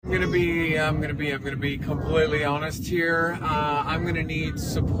gonna be completely honest here. I'm gonna need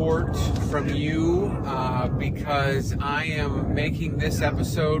support from you because I am making this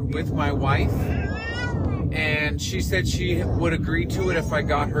episode with my wife, and she said she would agree to it if I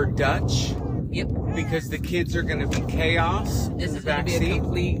got her Dutch. Yep. Because the kids are gonna be chaos in the back seat. This is gonna be a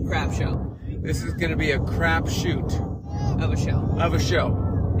complete crap show. This is gonna be a crap shoot of a show. Of a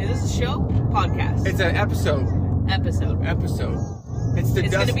show. Is this a show? Podcast. It's an episode. It's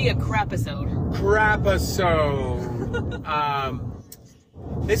going to be a crapisode.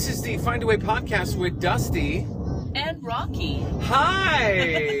 This is the Find a Way podcast with Dusty. And Rocky.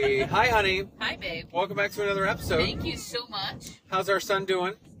 Hi! Hi, honey. Hi, babe. Welcome back to another episode. Thank you so much. How's our son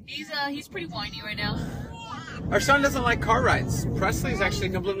doing? He's pretty whiny right now. Our son doesn't like car rides. Presley's actually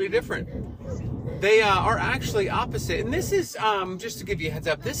completely different. They are actually opposite. And this is, just to give you a heads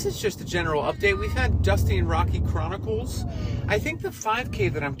up, this is just a general update. We've had Dusty and Rocky Chronicles. I think the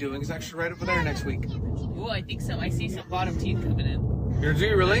 5K that I'm doing is actually right over there next week. Oh, I think so. I see some bottom teeth coming in. Do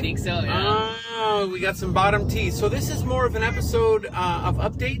you really? I think so, yeah. Oh, we got some bottom teeth. So this is more of an episode of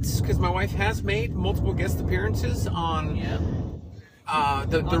updates because my wife has made multiple guest appearances on... Yeah.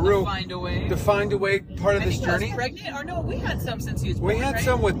 The Find a Way part of this journey. I was pregnant, or no? We had some since he was born. We had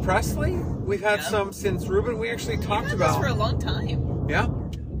some with Presley. We've had some since Ruben. We actually talked about this for a long time. Yeah,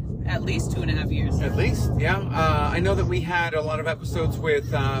 at least 2.5 years. At least, yeah. I know that we had a lot of episodes with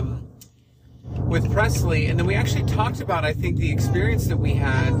Presley, and then we actually talked about, I think, the experience that we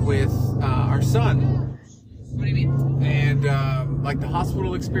had with our son. What do you mean? And like the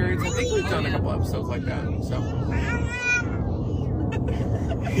hospital experience. I think we've done a couple episodes like that. So.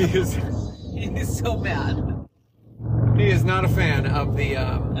 He is so mad. He is not a fan of the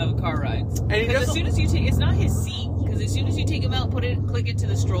of car rides. And as soon as you take, it's not his seat. Because as soon as you take him out, click it to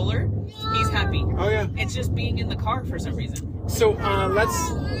the stroller, he's happy. Oh yeah. It's just being in the car for some reason. So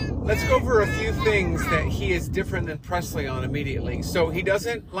let's go over a few things that he is different than Presley on immediately. So he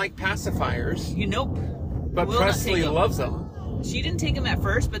doesn't like pacifiers. Nope. But Presley loves them. She didn't take him at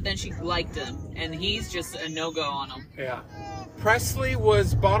first, but then she liked him, and he's just a no-go on him. Yeah. Presley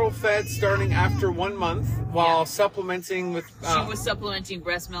was bottle fed starting after 1 month while supplementing with... she was supplementing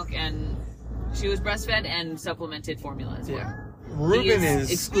breast milk, and she was breastfed and supplemented formula as well. Yeah. Ruben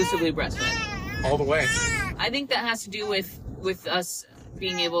is exclusively breastfed. All the way. I think that has to do with us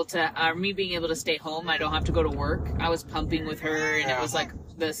being able to... me being able to stay home. I don't have to go to work. I was pumping with her, and it was like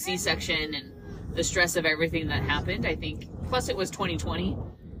the C-section and the stress of everything that happened, I think. Plus, it was 2020.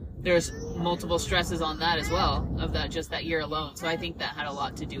 There's multiple stresses on that as well, of that year alone. So I think that had a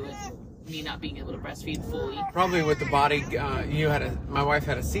lot to do with me not being able to breastfeed fully. Probably with the body. My wife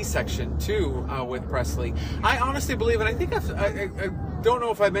had a C-section too with Presley. I honestly believe, and I think I don't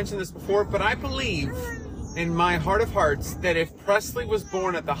know if I mentioned this before, but I believe in my heart of hearts that if Presley was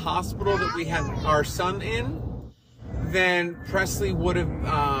born at the hospital that we had our son in, then Presley would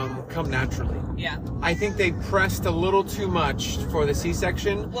have come naturally. Yeah. I think they pressed a little too much for the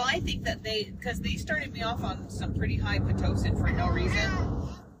C-section. Well, I think that because they started me off on some pretty high Pitocin for no reason.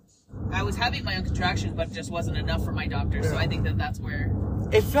 I was having my own contractions, but it just wasn't enough for my doctor. So I think that's where...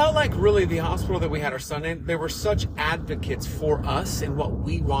 It felt like really the hospital that we had our son in, they were such advocates for us and what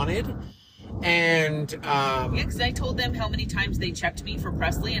we wanted. And yeah, because I told them how many times they checked me for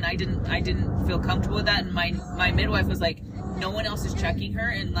Presley, and I didn't feel comfortable with that. And my midwife was like, no one else is checking her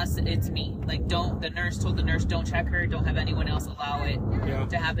unless it's me. Like, the nurse told the nurse, don't check her, don't have anyone else allow it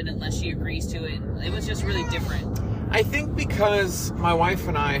to happen unless she agrees to it. It was just really different. I think because my wife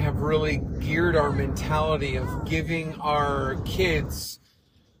and I have really geared our mentality of giving our kids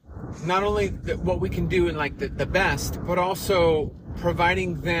not only what we can do in like the best, but also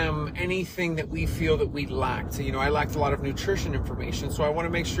providing them anything that we feel that we lacked. So, I lacked a lot of nutrition information, so I want to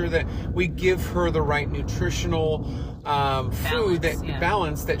make sure that we give her the right nutritional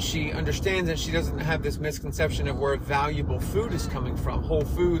balance that she understands, and she doesn't have this misconception of where valuable food is coming from, whole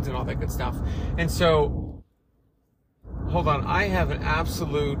foods and all that good stuff. And so, hold on, I have an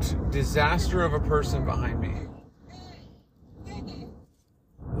absolute disaster of a person behind me.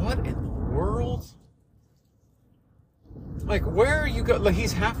 What in the world? Like, where are you going? Like,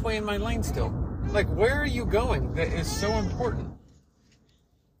 he's halfway in my lane still. Like, where are you going that is so important?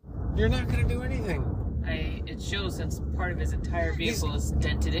 You're not going to do anything. It shows since part of his entire vehicle is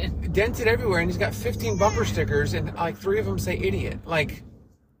dented in. Dented everywhere, and he's got 15 bumper stickers, and like 3 of them say idiot. Like,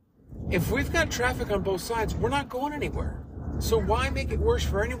 if we've got traffic on both sides, we're not going anywhere. So why make it worse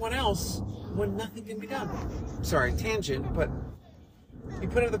for anyone else when nothing can be done? Sorry, tangent, but... You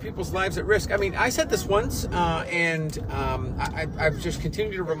put other people's lives at risk. I mean, I said this once, and I've just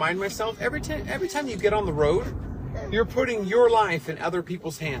continued to remind myself, every time you get on the road, You're putting your life in other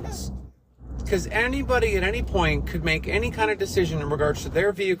people's hands. Because anybody at any point could make any kind of decision in regards to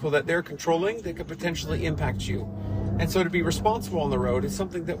their vehicle that they're controlling that could potentially impact you. And so to be responsible on the road is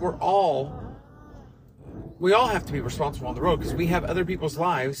something that we all have to be responsible on the road, because we have other people's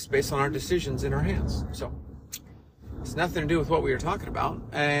lives based on our decisions in our hands. So it's nothing to do with what we were talking about.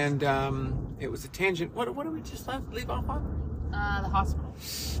 And it was a tangent. What did we just leave off on? The hospital.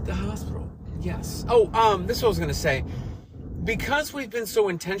 The hospital. Yes. Oh, this is what I was going to say. Because we've been so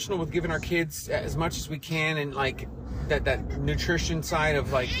intentional with giving our kids as much as we can, and like that nutrition side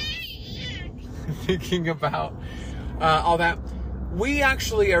of like thinking about all that, we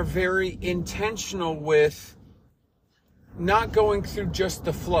actually are very intentional with not going through just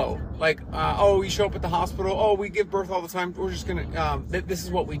the flow. Like, oh, you show up at the hospital, oh, we give birth all the time, we're just gonna, this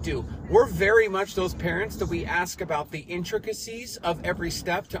is what we do. We're very much those parents that we ask about the intricacies of every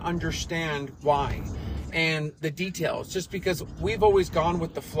step to understand why and the details, just because we've always gone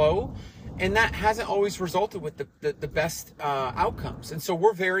with the flow, and that hasn't always resulted with the best outcomes. And so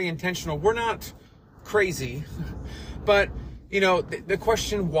we're very intentional. We're not crazy, but you know, the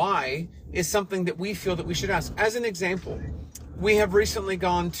question why is something that we feel that we should ask. As an example, we have recently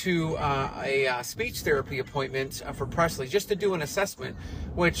gone to a speech therapy appointment for Presley just to do an assessment,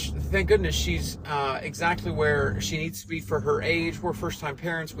 which thank goodness she's exactly where she needs to be for her age. We're first-time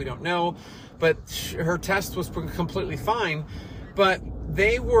parents, we don't know, but her test was completely fine. But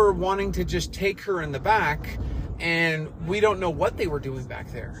they were wanting to just take her in the back, and we don't know what they were doing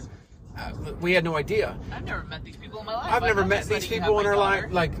back there. We had no idea. I've never met these people in my life. I've never met these people in our life.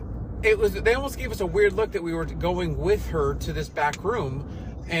 Like, they almost gave us a weird look that we were going with her to this back room.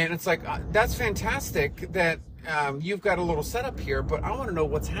 And it's like, that's fantastic that you've got a little setup here, but I want to know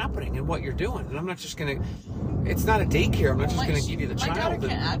what's happening and what you're doing. And I'm not just going to, it's not a daycare. I'm not just going to give you the child. My daughter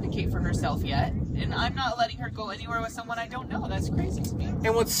can't advocate for herself yet, and I'm not letting her go anywhere with someone I don't know. That's crazy to me.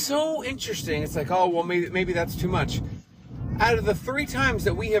 And what's so interesting, it's like, oh, well, maybe that's too much. Out of the 3 times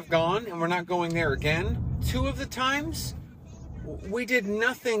that we have gone, and we're not going there again, 2 of the times, we did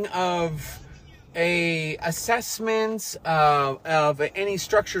nothing of a assessment of any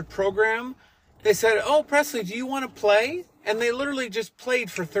structured program. They said, oh, Presley, do you want to play? And they literally just played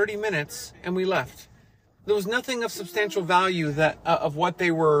for 30 minutes, and we left. There was nothing of substantial value that of what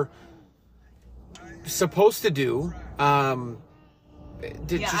they were supposed to do. I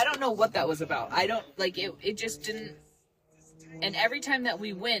don't know what that was about. I don't, like, it just didn't. And every time that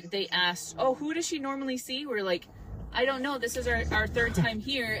we went, they asked, oh, who does she normally see? We're like, I don't know. This is our 3rd time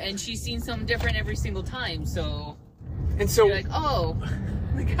here, and she's seen something different every single time. So, and so you're like, oh,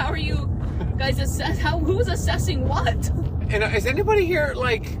 like, how are you guys who's assessing what? And is anybody here,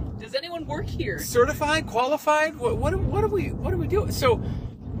 like, does anyone work here? Certified, qualified? What are we doing? So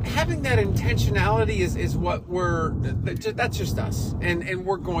having that intentionality is what that's just us. And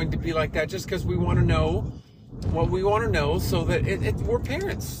we're going to be like that just because we want to know what we want to know, so that we're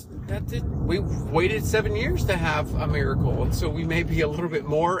parents. We waited 7 years to have a miracle, and so we may be a little bit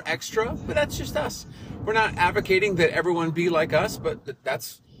more extra, but that's just us. We're not advocating that everyone be like us, but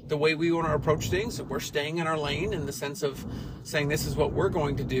that's the way we want to approach things. We're staying in our lane in the sense of saying this is what we're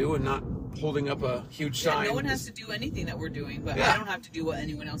going to do, and not holding up a huge sign. No one has to do anything that we're doing, but I don't have to do what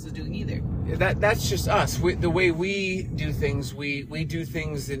anyone else is doing either. That's just us. The way we do things, we do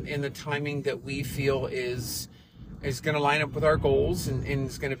things in the timing that we feel is going to line up with our goals and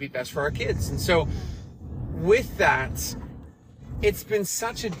is going to be best for our kids. And so with that, it's been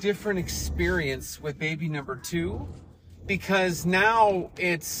such a different experience with baby number 2, because now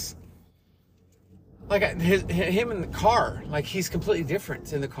it's like him in the car, like he's completely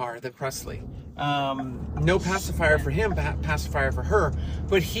different in the car than Presley. No pacifier for him, pacifier for her,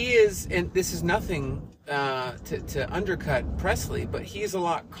 but he is, and this is nothing to undercut Presley, but he's a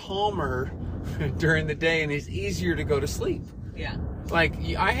lot calmer during the day, and it's easier to go to sleep. Yeah. Like,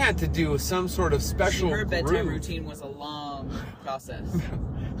 I had to do some sort of special Her bedtime routine was a long process.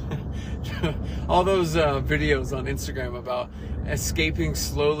 All those videos on Instagram about escaping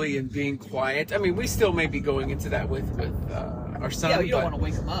slowly and being quiet. I mean, we still may be going into that with our son. Yeah, you don't want to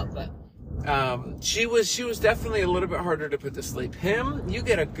wake him up, but she was definitely a little bit harder to put to sleep. Him, you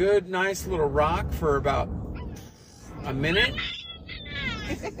get a good, nice little rock for about a minute.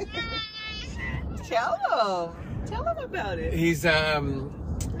 Tell him about it. He's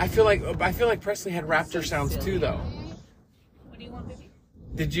I feel like Presley had raptor sounds too, though. What do you want, baby?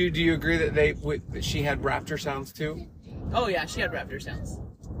 Do you agree that she had raptor sounds too? Oh yeah, she had raptor sounds.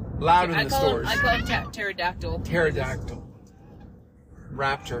 Loud in the stores. I call him pterodactyl. Pterodactyl.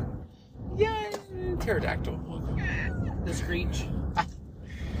 Raptor. Yeah, pterodactyl. The screech.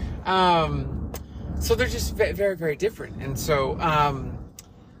 So they're just very, very different. And so,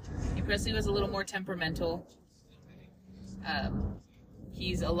 Presley was a little more temperamental.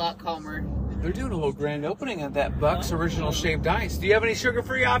 He's a lot calmer. They're doing a little grand opening at that Buck's Original Shaved Ice. Do you have any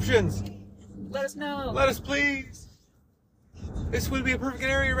sugar-free options? Let us know. Let us, please. This would be a perfect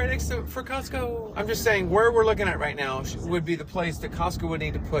area right next to for Costco. I'm just saying, where we're looking at right now would be the place that Costco would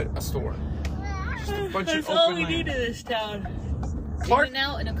need to put a store. Just a bunch That's of all open we land. need in this town. Clark- In and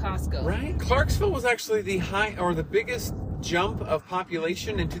out in a Costco. Right? Clarksville was actually the biggest jump of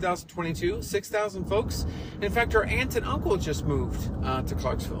population in 2022, 6,000 folks. In fact, our aunt and uncle just moved to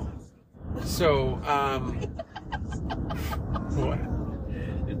Clarksville. So, what?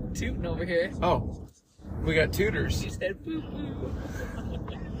 Tooting over here. Oh, we got tutors. You said boo boo.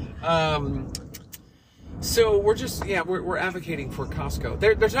 So we're advocating for Costco.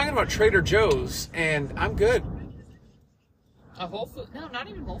 They're talking about Trader Joe's, and I'm good. A Whole Foods? No, not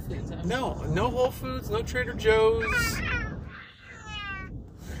even Whole Foods. Huh? No Whole Foods, no Trader Joe's.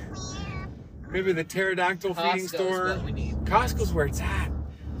 Maybe the pterodactyl feeding Costco's store. what we need. Costco's where it's at.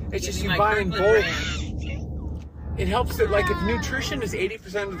 It's Give just me you my buy in Kirkland bulk. brand. It helps that, like, if nutrition is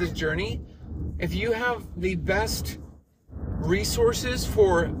 80% of this journey, if you have the best resources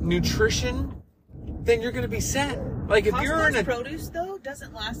for nutrition, then you're going to be set. Like, if you're in Costco's a produce, though,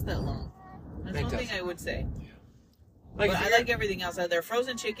 doesn't last that long. That's It one thing doesn't. I would say. like, But if I you're- like everything else. Their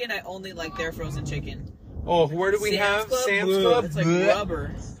frozen chicken, I only like their frozen chicken. oh, where do we have Club? Sam's Bleh. Club? It's like Bleh.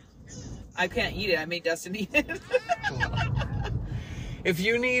 rubber. I can't eat it. I made Dustin eat it. If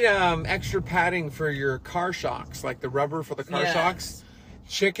you need extra padding for your car shocks, like the rubber for the car Yes. shocks,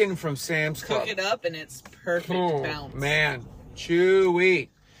 chicken from Sam's Club. Cook it up and it's perfect Oh, bounce. man, chewy.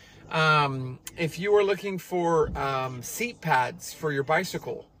 If you are looking for seat pads for your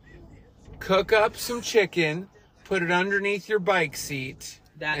bicycle, cook up some chicken, put it underneath your bike seat,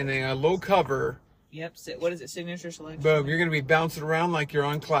 and then a low cover. Yep. What is it? Signature selection. Boom, you're going to be bouncing around like you're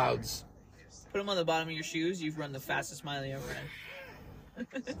on clouds. Put them on the bottom of your shoes. You've run the fastest mile you ever ran.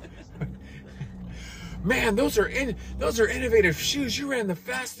 Man, those are innovative shoes. You ran the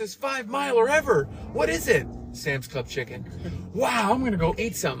fastest 5 miler ever. What is it? Sam's Club chicken. Wow, I'm gonna go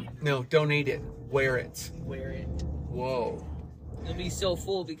eat some. No, don't eat it. Wear it. Wear it. Whoa. You'll be so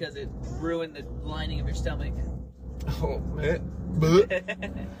full because it ruined the lining of your stomach. Oh, man.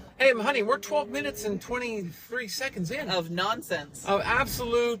 Bleh. Hey, honey, we're 12 minutes and 23 seconds in Of nonsense. of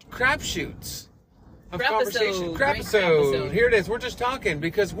absolute crapshoots of Crapisode. conversation. Great Crapisode. crapisode. Here it is. We're just talking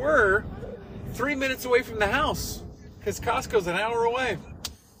because we're 3 minutes away from the house because Costco's an hour away.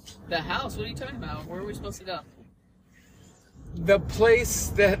 The house? What are you talking about? Where are we supposed to go? The place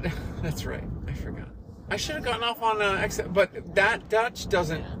that's right. I forgot. I should have gotten off on exit, but that Dutch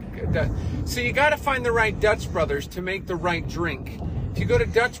doesn't. So you got to find the right Dutch Brothers to make the right drink. If you go to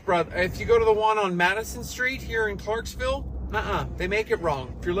if you go to the one on Madison Street here in Clarksville, they make it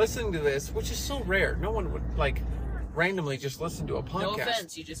wrong. If you're listening to this, which is so rare, no one would randomly just listen to a podcast. No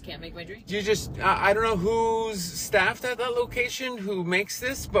offense, you just can't make my drink. You just, I don't know who's staffed at that location who makes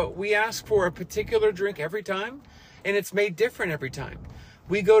this, but we ask for a particular drink every time, and it's made different every time.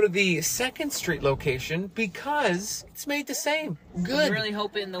 We go to the 2nd Street location because it's made the same. Good. I'm really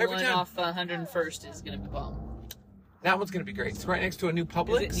hoping the Every one time. off 101st is going to be bomb. That one's going to be great. It's right next to a new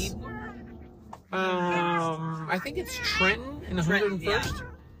Publix. Does it need more? I think it's Trenton and Trenton, 101st.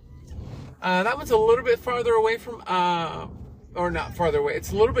 That one's a little bit farther away from, or not farther away.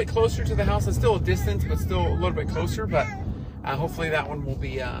 It's a little bit closer to the house. It's still a distance, but still a little bit closer. But hopefully that one will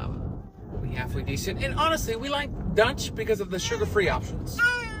be halfway decent. And honestly, we like Dutch because of the sugar-free options.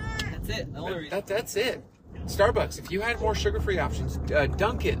 That's it. The only reason. That's it. Starbucks, if you had more sugar-free options.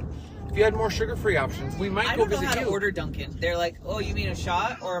 Dunkin', if you had more sugar-free options, we might I go don't know visit how you. to order Dunkin'. They're like, oh, you mean a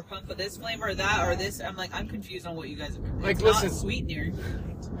shot or a pump of this flavor or that or this? I'm like, I'm confused on what you guys are. Like, It's listen. not sweetener.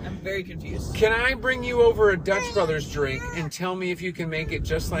 I'm very confused. Can I bring you over a Dutch Brothers drink and tell me if you can make it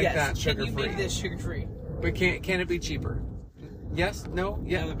just like yes. that, Can you sugar-free? make this sugar-free? But can it be cheaper? Yes? No?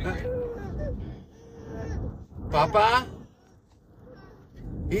 Yeah? That would be great. Papa?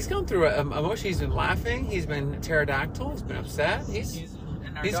 He's gone through a emotion. He's been laughing. He's been pterodactyl. He's been upset. He's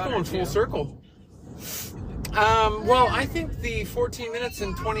going full circle. Well, I think the 14 minutes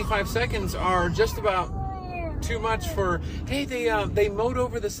and 25 seconds are just about too much for. Hey, they mowed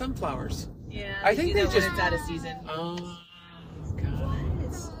over the sunflowers. Yeah, I think they when just. it's out of season. Oh,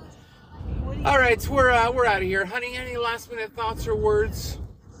 God. All right, so we're out of here, honey. Any last minute thoughts or words?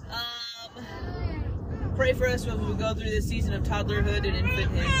 Pray for us when we go through this season of toddlerhood and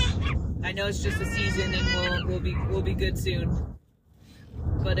infanthood. I know it's just a season, and we'll be good soon.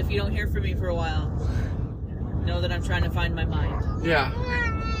 But if you don't hear from me for a while, know that I'm trying to find my mind. Yeah.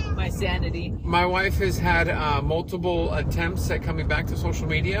 my sanity. My wife has had multiple attempts at coming back to social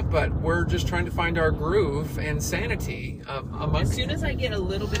media, but we're just trying to find our groove and sanity. As soon as I get a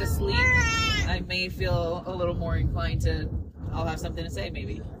little bit of sleep, I may feel a little more inclined to. I'll have something to say,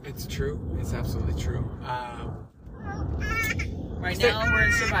 maybe. It's true. It's absolutely true. Right now, we're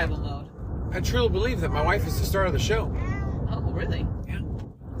in survival mode. I truly believe that my wife is the star of the show. Oh, really? Yeah.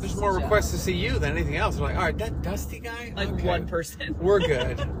 There's more requests to see you than anything else. We're like, all right, that Dusty guy? Like Okay. one person. We're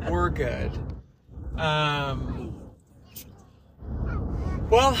good. We're good.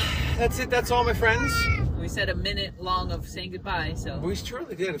 Well, that's it. That's all, my friends. We said a minute long of saying goodbye, so. We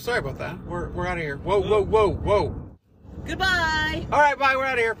surely did. Sorry about that. We're out of here. Whoa, whoa, whoa, whoa. Goodbye! All right, bye. We're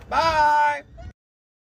out of here. Bye.